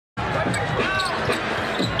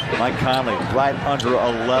Mike Conley right under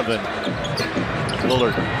 11.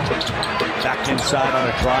 Lillard back inside on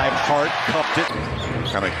a drive. Hart cupped it.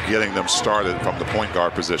 Kind of getting them started from the point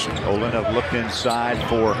guard position. Olynyk looked inside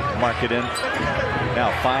for Marketing.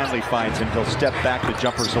 Now finally finds him. He'll step back. The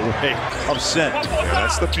jumper's away. Upset. Yeah,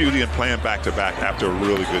 that's the beauty in playing back-to-back after a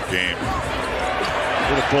really good game.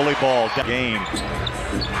 With a bully ball game.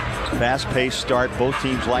 Fast-paced start. Both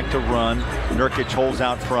teams like to run. Nurkic holds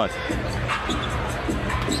out front.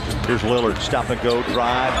 Here's Lillard. Stop and go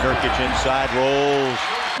drive. Nurkic inside. Rolls.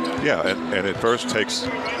 Yeah, and it first takes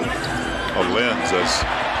a lens as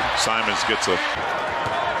Simons gets a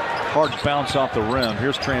hard bounce off the rim.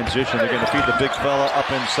 Here's transition. They're going to feed the big fella up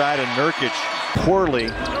inside, and Nurkic poorly.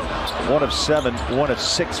 1 of 7, 1 of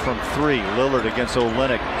 6 from 3. Lillard against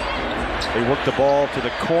Olynyk. They work the ball to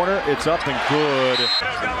the corner. It's up and good.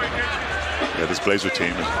 Yeah, this Blazer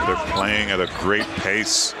team, they're playing at a great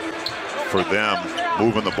pace for them,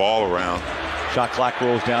 moving the ball around. Shot clock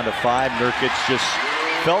rolls down to 5. Nurkic just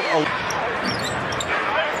felt a...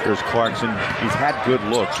 Here's Clarkson. He's had good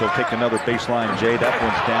looks. He'll take another baseline J. That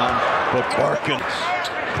one's down. But Barkins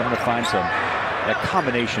trying to find that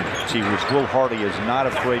combination. See, which Will Hardy is not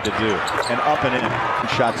afraid to do. And up and in.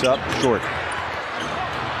 Shots up, short.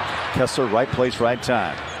 Kessler, right place, right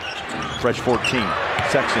time. Fresh 14.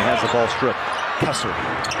 Sexton has the ball stripped. Kessler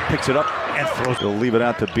picks it up and throws. They'll leave it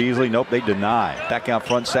out to Beasley. Nope, they deny. Back out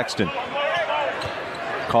front, Sexton.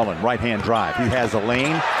 Collin, right-hand drive. He has a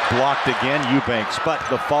lane. Blocked again, Eubanks, but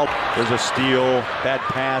the fault. There's a steal. Bad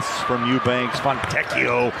pass from Eubanks.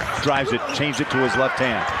 Fontecchio drives it, changed it to his left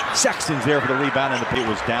hand. Sexton's there for the rebound, and the pit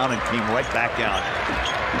was down and came right back out.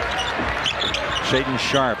 Shaedon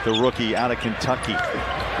Sharpe, the rookie out of Kentucky.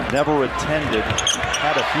 Never attended,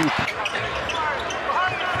 had a few.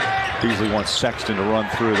 Beasley wants Sexton to run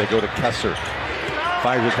through. They go to Kessler.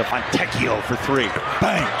 Fires it to Fontecchio for 3.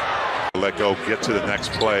 Bang! Let go, get to the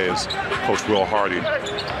next play as Coach Will Hardy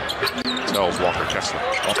tells Walker Kessler.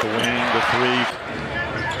 Off the wing, the 3.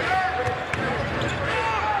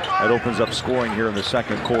 That opens up scoring here in the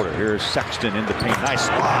second quarter. Here's Sexton in the paint. Nice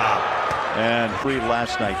lob. And 3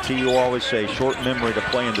 last night. T, you always say, short memory to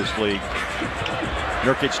play in this league.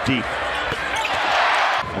 Nurkic deep.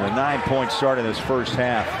 And a 9-point start in this first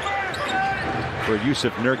half for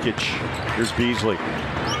Jusuf Nurkic. Here's Beasley.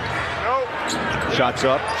 Shots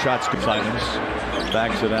up, shots good. Simons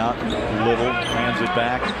backs it out. Little hands it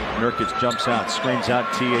back. Nurkic jumps out, screams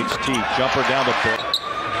out THT. Jumper down the pit.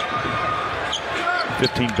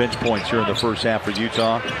 15 bench points here in the first half for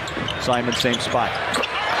Utah. Simons, same spot.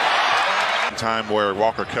 Time where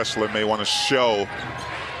Walker Kessler may want to show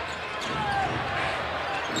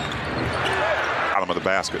bottom of the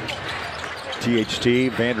basket.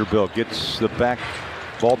 THT, Vanderbilt gets the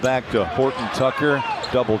ball back to Horton Tucker.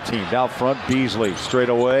 Double teamed out front. Beasley straight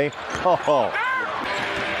away. Oh,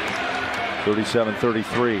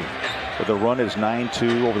 37-33. But the run is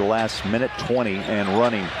 9-2 over the last minute 20 and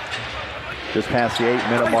running just past the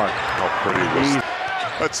 8-minute mark. Oh, pretty.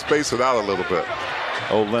 Let's space it out a little bit.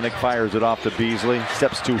 Olynyk fires it off to Beasley.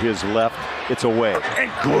 Steps to his left. It's away.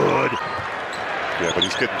 And good. Yeah, but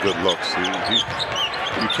he's getting good looks.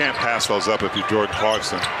 You can't pass those up if you're Jordan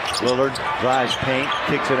Clarkson. Lillard drives paint,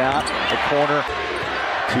 kicks it out. The corner.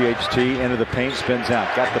 THT into the paint, spins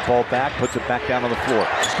out. Got the ball back, puts it back down on the floor.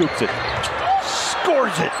 Scoops it.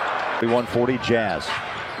 Scores it. 140 Jazz.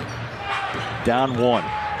 Down 1.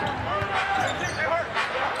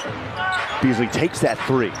 Beasley takes that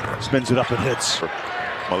 3. Spins it up and hits.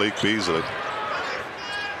 Malik Beasley.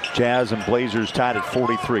 Jazz and Blazers tied at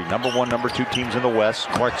 43. Number 1, number 2 teams in the West.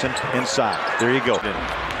 Clarkson inside. There you go.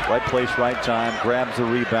 Right place, right time. Grabs the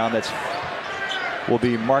rebound. That's will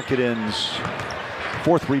be Marketing's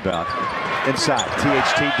 4th rebound. Inside.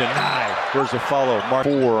 THT denied. There's a follow. Mark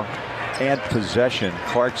 4 and possession.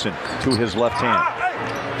 Clarkson to his left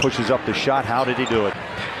hand. Pushes up the shot. How did he do it?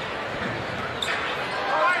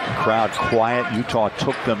 Crowd quiet. Utah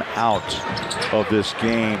took them out of this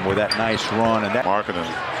game with that nice run. And that Marketing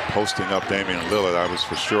posting up Damian Lillard. I was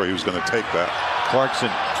for sure he was going to take that. Clarkson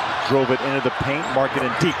drove it into the paint.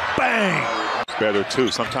 Marketing deep. Bang! Better too.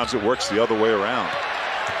 Sometimes it works the other way around.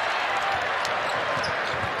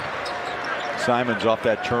 Simons off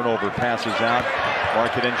that turnover, passes out.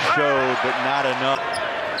 Marketing showed, but not enough.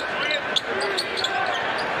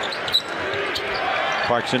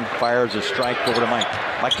 Clarkson fires a strike over to Mike.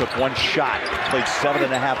 Mike took 1 shot, played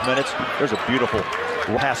 7.5 minutes. There's a beautiful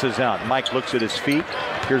passes out. Mike looks at his feet.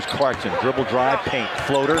 Here's Clarkson, dribble drive, paint,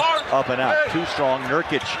 floater, up and out. Too strong.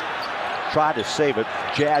 Nurkic tried to save it.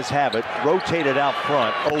 Jazz have it, rotated out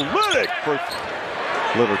front. Olynyk for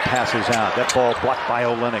Lillard passes out. That ball blocked by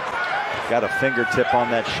Olynyk. Got a fingertip on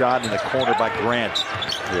that shot in the corner by Grant.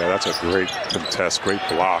 Yeah, that's a great contest, great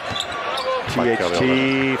block. THT,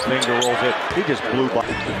 finger rolls it. He just blew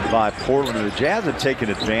by Portland. And the Jazz had taken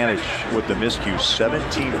advantage with the miscue.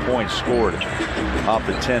 17 points scored off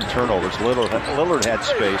the 10 turnovers. Lillard had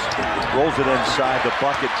space. Rolls it inside. The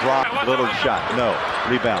bucket drop. Lillard shot. No.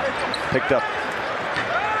 Rebound. Picked up.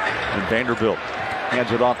 And Vanderbilt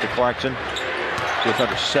hands it off to Clarkson. With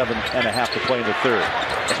under 7.5 to play in the third.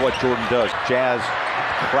 That's what Jordan does. Jazz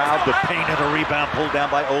crowd the paint and a rebound pulled down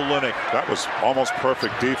by Olynyk. That was almost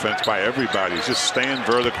perfect defense by everybody. He's just staying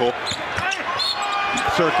vertical.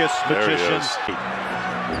 Circus, magician.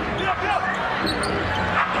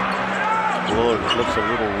 Lillard looks a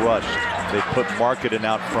little rushed. They put Marketing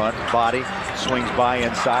out front. Body swings by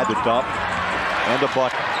inside the dump. And the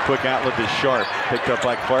buck. Quick outlet is Sharp. Picked up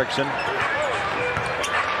by Clarkson.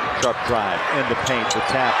 Sharp drive in the paint. The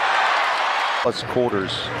tap. Plus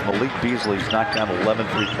quarters. Malik Beasley's knocked down 11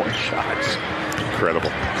 three-point shots.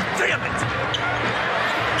 Incredible. Damn it.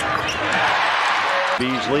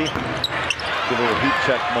 Beasley. Give a little heat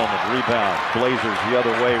check moment. Rebound. Blazers the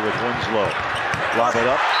other way with Winslow. Lob it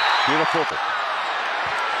up. Beautiful.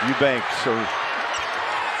 Eubanks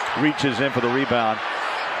reaches in for the rebound.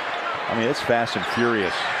 I mean, it's fast and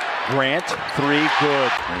furious. Grant, three,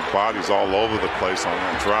 good. And bodies all over the place on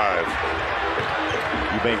that drive.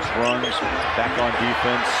 Eubanks runs, back on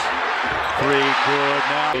defense. Three, good.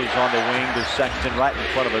 Now he's on the wing. There's Sexton right in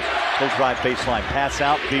front of us. He'll drive baseline. Pass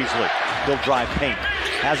out, Beasley. He'll drive paint.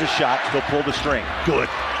 Has a shot. He'll pull the string. Good.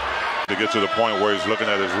 To get to the point where he's looking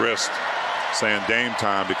at his wrist, saying Dame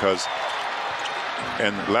time, because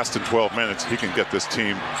in less than 12 minutes, he can get this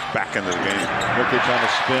team back into the game. Nurkic on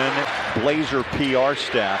a spin. Blazer PR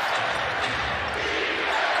staff.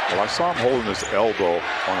 Well, I saw him holding his elbow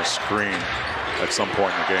on a screen at some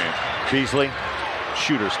point in the game. Beasley,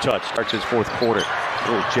 shooter's touch. Starts his fourth quarter.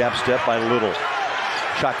 Little jab step by Little.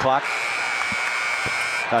 Shot clock.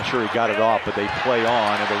 Not sure he got it off, but they play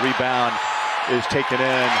on, and the rebound is taken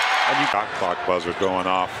in. And you shot clock buzzer going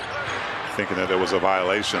off, thinking that there was a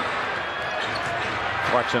violation.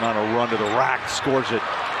 Clarkson on a run to the rack, scores it.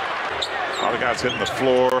 All the guys hitting the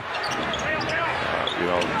floor. You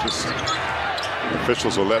know, just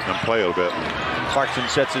officials are letting them play a little bit. Clarkson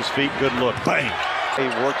sets his feet, good look, bang! He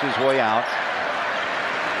worked his way out.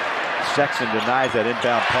 Sexton denies that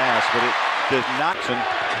inbound pass, but it does not.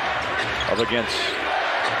 Up against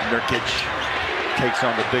Nurkic, takes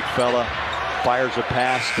on the big fella, fires a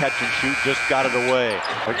pass, catch and shoot, just got it away.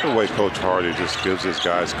 I like the way Coach Hardy just gives his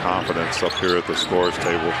guys confidence up here at the scorers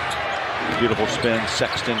table. Beautiful spin,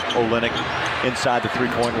 Sexton, Olynyk inside the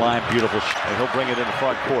three-point line, beautiful. And he'll bring it in the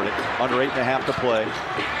front court. Under 8.5 to play.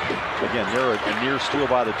 Again, they're a near steal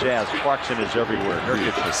by the Jazz. Clarkson is everywhere.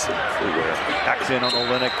 Nurkic is everywhere. Backs in on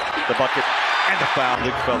Olynyk, the bucket, and the foul.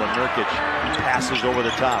 Big fella Nurkic passes over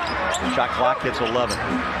the top. Shot clock hits 11.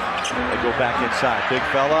 They go back inside. Big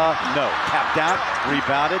fella, no. Tapped out,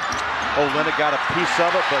 rebounded. Olynyk got a piece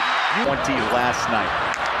of it, but 20 last night.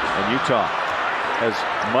 And Utah has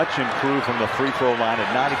much improved from the free throw line at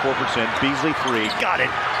 94%. Beasley three, got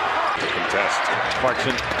it. Contest.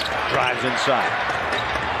 Clarkson drives inside.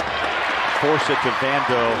 Force it to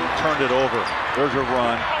Vando, turned it over. There's a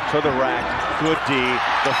run to the rack. Good D.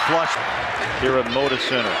 The flush here at Moda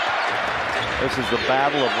Center. This is the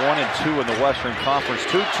battle of 1 and 2 in the Western Conference.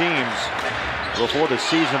 Two teams before the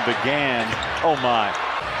season began. Oh my.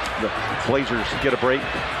 The Blazers get a break.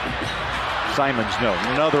 Simons, no.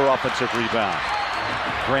 Another offensive rebound.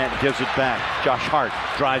 Grant gives it back. Josh Hart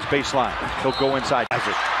drives baseline. He'll go inside. Has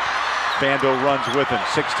it. Vando runs with him.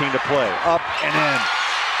 16 to play. Up and in.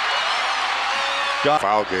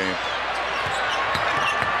 Foul game.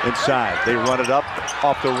 Inside. They run it up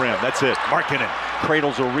off the rim. That's it. Marketing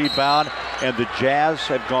cradles a rebound, and the Jazz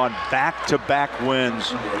have gone back-to-back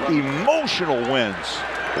wins. Emotional wins.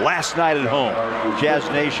 Last night at home. Jazz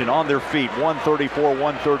Nation on their feet.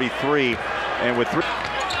 134-133. And with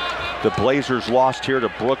the Blazers lost here to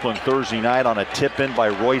Brooklyn Thursday night on a tip-in by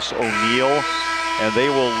Royce O'Neal, and they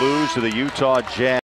will lose to the Utah Jazz.